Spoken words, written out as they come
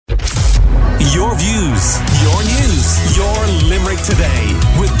Your views, your news, your Limerick Today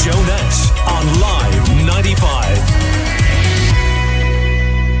with Joe Nash on Live 95.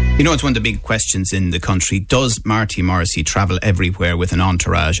 You know, it's one of the big questions in the country. Does Marty Morrissey travel everywhere with an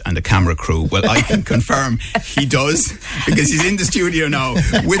entourage and a camera crew? Well, I can confirm he does, because he's in the studio now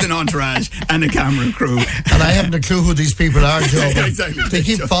with an entourage and a camera crew. And I haven't a clue who these people are, Joe. Exactly. They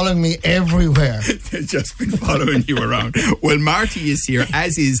keep following me everywhere. They've just been following you around. Well, Marty is here,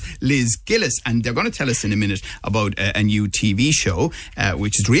 as is Liz Gillis, and they're going to tell us in a minute about a new TV show,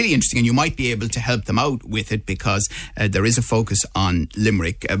 which is really interesting, and you might be able to help them out with it, because there is a focus on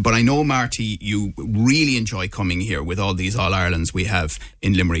Limerick. But I know, Marty, you really enjoy coming here with all these All-Irelands we have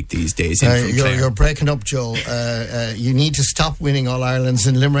in Limerick these days. You're breaking up, Joe. You need to stop winning All-Irelands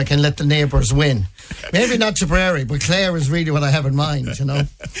in Limerick and let the neighbours win. Maybe not Tipperary, but Clare is really what I have in mind, you know.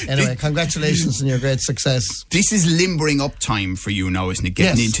 Anyway, congratulations on your great success. This is limbering up time for you now, isn't it?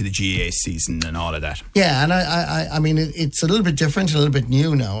 Getting into the GAA season and all of that. Yeah, and I mean, it's a little bit different, a little bit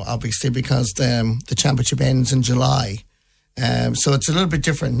new now, obviously, because the championship ends in July. So it's a little bit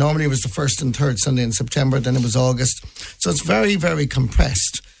different. Normally it was the first and third Sunday in September, then it was August. So it's very, very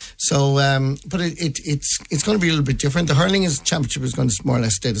compressed. So, but it's going to be a little bit different. The hurling championship is going to more or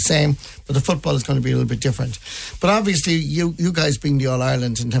less stay the same, but the football is going to be a little bit different. But obviously, you guys being the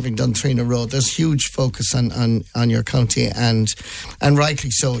All-Ireland and having done 3 in a row, there's huge focus on your county, and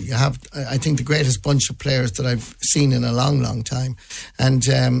rightly so. You have, I think, the greatest bunch of players that I've seen in a long, long time. And,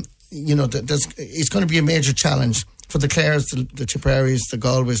 you know, it's going to be a major challenge for the Clares, the Tipperaries, the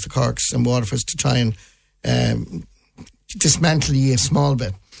Galways, the Corks and Waterfords to try and dismantle ye a small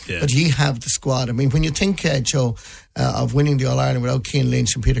bit. Yeah. But ye have the squad. I mean, when you think, Joe, of winning the All-Ireland without Cian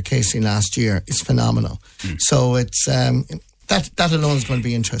Lynch and Peter Casey last year, it's phenomenal. So it's that alone is going to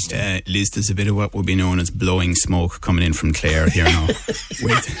be interesting. Liz, there's a bit of what would be known as blowing smoke coming in from Clare here now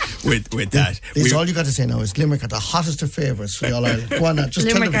with that. Liz, all you got to say now is Limerick are the hottest of favourites for the All-Ireland. Go on now, just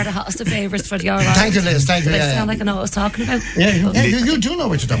Limerick are the hottest of favourites for the All-Ireland. Thank you, Liz. Thank you. I sound like I know what I was talking about. Yeah, you do know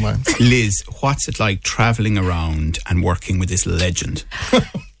what you're talking about. Liz, what's it like travelling around and working with this legend?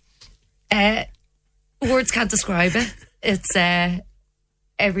 Words can't describe it. It's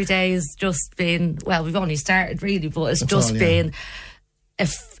every day has just been, well, we've only started really, but it's just been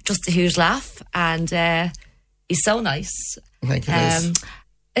just a huge laugh, and he's so nice. Thank you, Liz.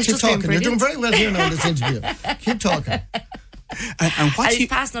 It's Keep just talking. been You're doing very well here now in this interview. Keep talking. And he's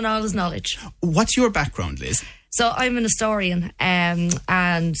passing on all his knowledge. What's your background, Liz? So I'm an historian and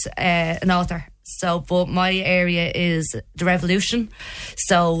an author. So, but my area is the Revolution.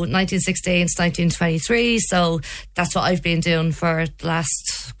 So 1916 to 1923. So that's what I've been doing for the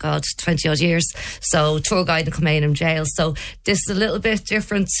last, 20 odd years. So tour guide in Kilmainham Jail. So this is a little bit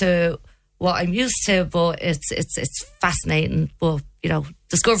different to what I'm used to, but it's fascinating. But, you know,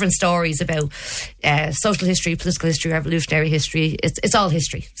 discovering stories about social history, political history, revolutionary history. It's all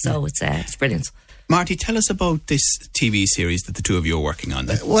history. So it's brilliant. Marty, tell us about this TV series that the two of you are working on.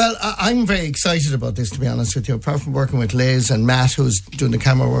 Well, I'm very excited about this, to be honest with you. Apart from working with Liz and Matt, who's doing the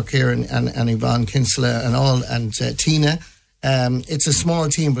camera work here, and Yvonne Kinsella and all, and Tina. It's a small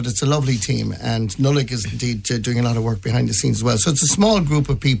team, but it's a lovely team. And Nullig is indeed doing a lot of work behind the scenes as well. So it's a small group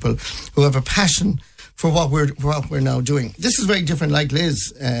of people who have a passion for what we're now doing. This is very different, like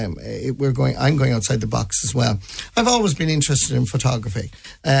Liz. I'm going outside the box as well. I've always been interested in photography.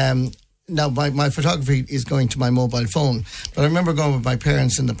 Now, my photography is going to my mobile phone, but I remember going with my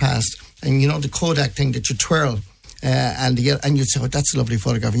parents in the past, and you know the Kodak thing that you twirl, and you'd say, "Oh, that's a lovely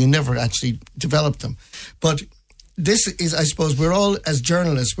photograph," and you never actually developed them. But this is, I suppose, we're all, as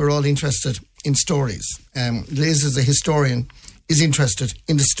journalists, we're all interested in stories. Liz, as a historian, is interested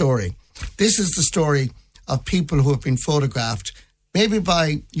in the story. This is the story of people who have been photographed, maybe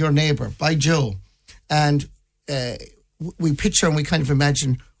by your neighbour, by Joe, and we picture and we kind of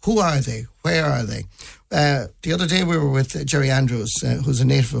imagine, who are they? Where are they? The other day we were with Jerry Andrews, who's a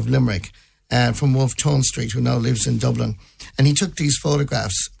native of Limerick, from Wolfe Tone Street, who now lives in Dublin. And he took these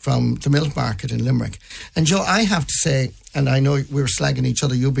photographs from the milk market in Limerick. And Joe, I have to say, and I know we were slagging each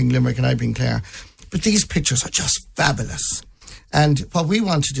other, you being Limerick and I being Clare, but these pictures are just fabulous. And what we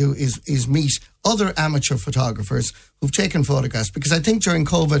want to do is meet other amateur photographers who've taken photographs, because I think during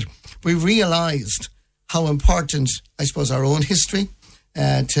COVID we realised how important, I suppose, our own history,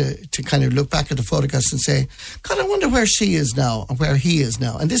 to kind of look back at the photographs and say, God, I wonder where she is now and where he is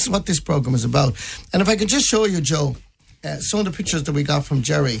now. And this is what this programme is about. And if I could just show you, Joe, some of the pictures that we got from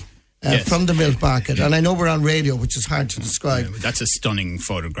Jerry from the milk market. And I know we're on radio, which is hard to describe. Yeah, that's a stunning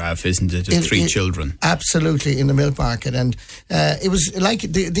photograph, isn't it? Of 3 children. Absolutely, in the milk market. And it was like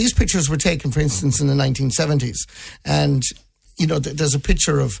these pictures were taken, for instance, in the 1970s. And there's a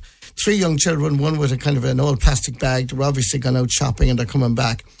picture of 3 young children, one with a kind of an old plastic bag. They're obviously gone out shopping and they're coming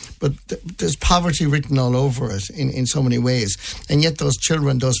back. But there's poverty written all over it in so many ways. And yet those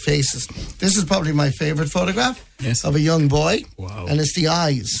children, those faces. This is probably my favourite photograph of a young boy. Wow. And it's the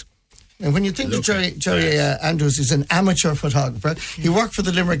eyes. And when you think that Jerry Andrews is an amateur photographer, he worked for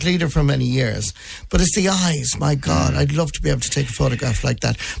the Limerick Leader for many years. But it's the eyes. My God, I'd love to be able to take a photograph like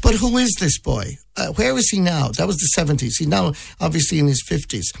that. But who is this boy? Where is he now? That was the 70s. He's now obviously in his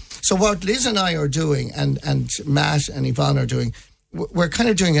 50s. So what Liz and I are doing, and Matt and Yvonne are doing, we're kind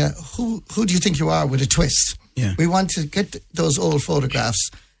of doing a who do you think you are with a twist. Yeah. We want to get those old photographs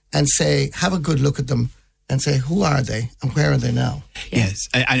and say, have a good look at them, and say, who are they and where are they now? Yes.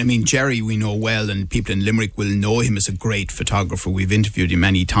 And I mean, Jerry, we know well, and people in Limerick will know him as a great photographer. We've interviewed him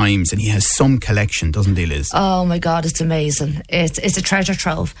many times, and he has some collection, doesn't he, Liz? Oh my God, it's amazing. It's a treasure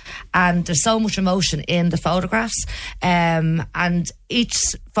trove, and there's so much emotion in the photographs. And each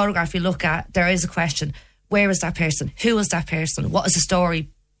photograph you look at, there is a question. Where is that person? Who is that person? What is the story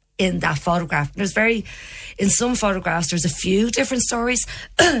in that photograph? In some photographs, there's a few different stories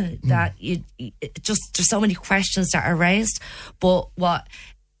that there's so many questions that are raised. But what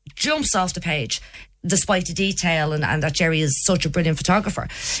jumps off the page, despite the detail and that Jerry is such a brilliant photographer,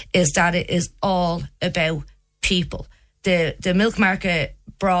 is that it is all about people. The milk market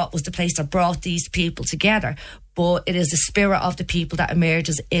was the place that brought these people together, but it is the spirit of the people that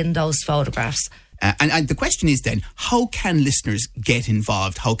emerges in those photographs. And the question is then, how can listeners get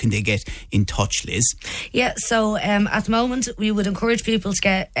involved? How can they get in touch, Liz? Yeah, so at the moment, we would encourage people to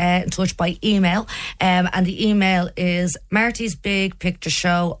get in touch by email. And the email is Marty's Big Picture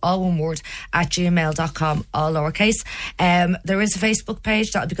Show, all one word, @gmail.com, all lowercase. There is a Facebook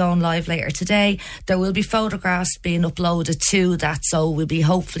page that will be going live later today. There will be photographs being uploaded to that, so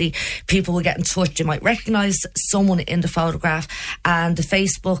hopefully people will get in touch. You might recognise someone in the photograph. And the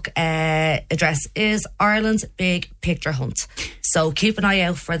Facebook address is Ireland's Big Picture Hunt. So keep an eye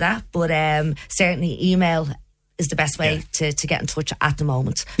out for that, but certainly email is the best way to get in touch at the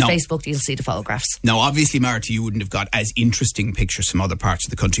moment. No. Facebook, you'll see the photographs. Now, obviously, Marty, you wouldn't have got as interesting pictures from other parts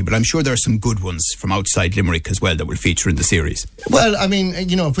of the country, but I'm sure there are some good ones from outside Limerick as well that will feature in the series. Well, I mean,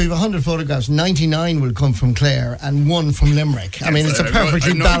 if we have 100 photographs, 99 will come from Clare and 1 from Limerick. I mean, it's a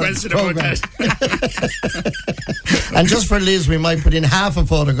perfectly balanced programme. And just for Liz, we might put in half a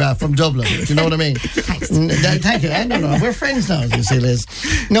photograph from Dublin. Do you know what I mean? Thanks. Thank you. I don't know. We're friends now, as you see, Liz.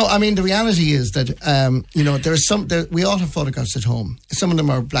 No, I mean, the reality is that, there's we all have photographs at home. Some of them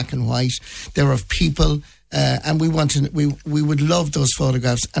are black and white. They're of people, and we would love those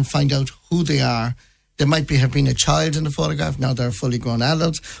photographs and find out who they are. They might have been a child in the photograph. Now they're fully grown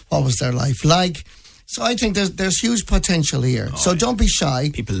adults. What was their life like? So I think there's huge potential here. So don't be shy.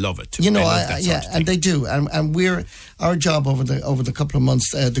 People love it too. And they do. And our job over the couple of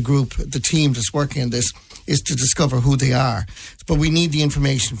months, the team that's working on this, is to discover who they are. But we need the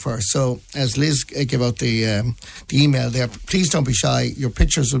information first. So as Liz gave out the email there, please don't be shy. Your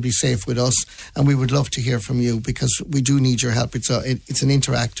pictures will be safe with us, and we would love to hear from you because we do need your help. It's an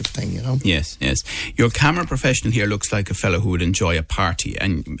interactive thing, Yes. Your camera professional here looks like a fellow who would enjoy a party,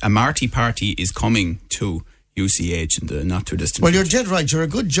 and a Marty party is coming to UCH in the not too distant Well, future. you're dead right. You're a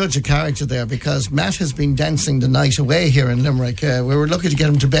good judge of character there, because Matt has been dancing the night away here in Limerick. We were lucky to get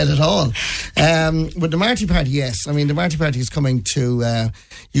him to bed at all. But the Marty Party, yes. I mean, the Marty Party is coming to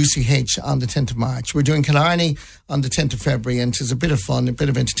UCH on the 10th of March. We're doing Killarney on the 10th of February, and it's a bit of fun, a bit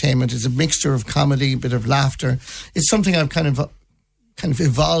of entertainment. It's a mixture of comedy, a bit of laughter. It's something I've kind of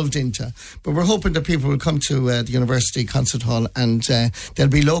evolved into. But we're hoping that people will come to the University Concert Hall, and there'll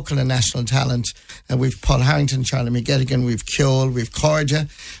be local and national talent. We've Paul Harrington, Charlie McGettigan, we've Kjol, we've Cordia,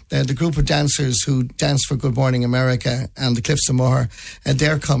 the group of dancers who dance for Good Morning America and the Cliffs of Moher,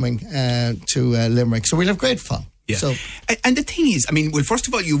 they're coming to Limerick. So we'll have great fun. Yeah. So, and the thing is, I mean, well, first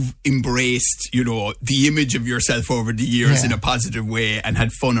of all, you've embraced, the image of yourself over the years in a positive way and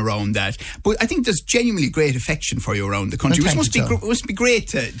had fun around that. But I think there's genuinely great affection for you around the country, which must be great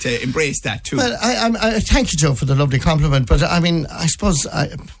to embrace that too. Well, I thank you, Joe, for the lovely compliment. But I mean, I suppose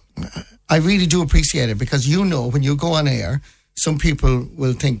I really do appreciate it, because when you go on air, some people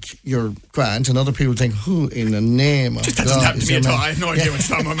will think you're grand, and other people think, who in the name of God? That doesn't happen to me at all. I have no idea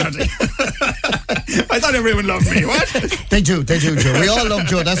what's wrong with me. I thought everyone loved me. What? They do, Joe. We all love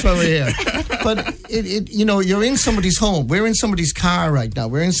Joe. That's why we're here. But you're in somebody's home. We're in somebody's car right now.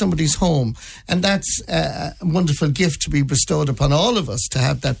 We're in somebody's home, and that's a wonderful gift to be bestowed upon all of us to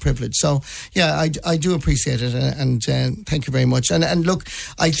have that privilege. So, yeah, I do appreciate it, and thank you very much. And look,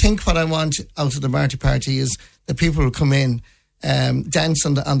 I think what I want out of the Marty Party is that people will come in, dance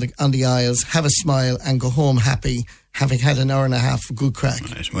on the aisles, have a smile, and go home happy having had an hour and a half of good crack.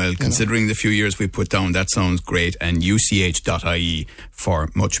 Right. Well, considering the few years we put down, that sounds great. And UCH.ie for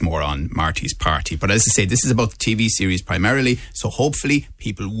much more on Marty's Party. But as I say, this is about the TV series primarily, so hopefully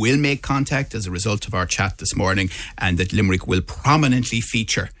people will make contact as a result of our chat this morning, and that Limerick will prominently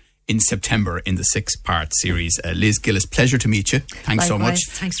feature in September in the 6-part series. Liz Gillis, pleasure to meet you. Thanks so much.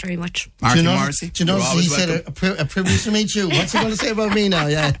 Thanks very much. Martin Morrissey, do you know he said a privilege to meet you? What's he going to say about me now?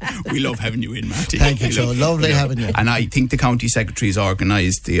 Yeah, we love having you in, Marty. Thank you, Joe. Lovely having you. And I think the county secretary's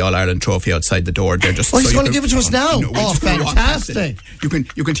organised the All Ireland Trophy outside the door. They're just. Oh, he's going to give it to us now. Fantastic! You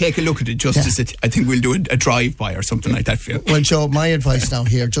can take a look at it just as it. I think we'll do a drive by or something like that for you. Well, Joe, my advice now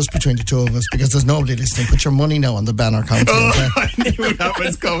here, just between the two of us, because there's nobody listening, put your money now on the Banner County. Okay? I knew that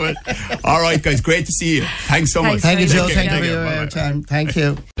was coming. All right, guys, great to see you. Thanks so much. Thank you, Joe. Thank you for your time. Thank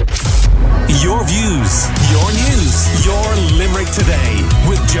you. Your views, your news, your Limerick Today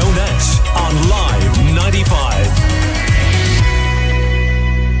with Joe Nash on Live 95.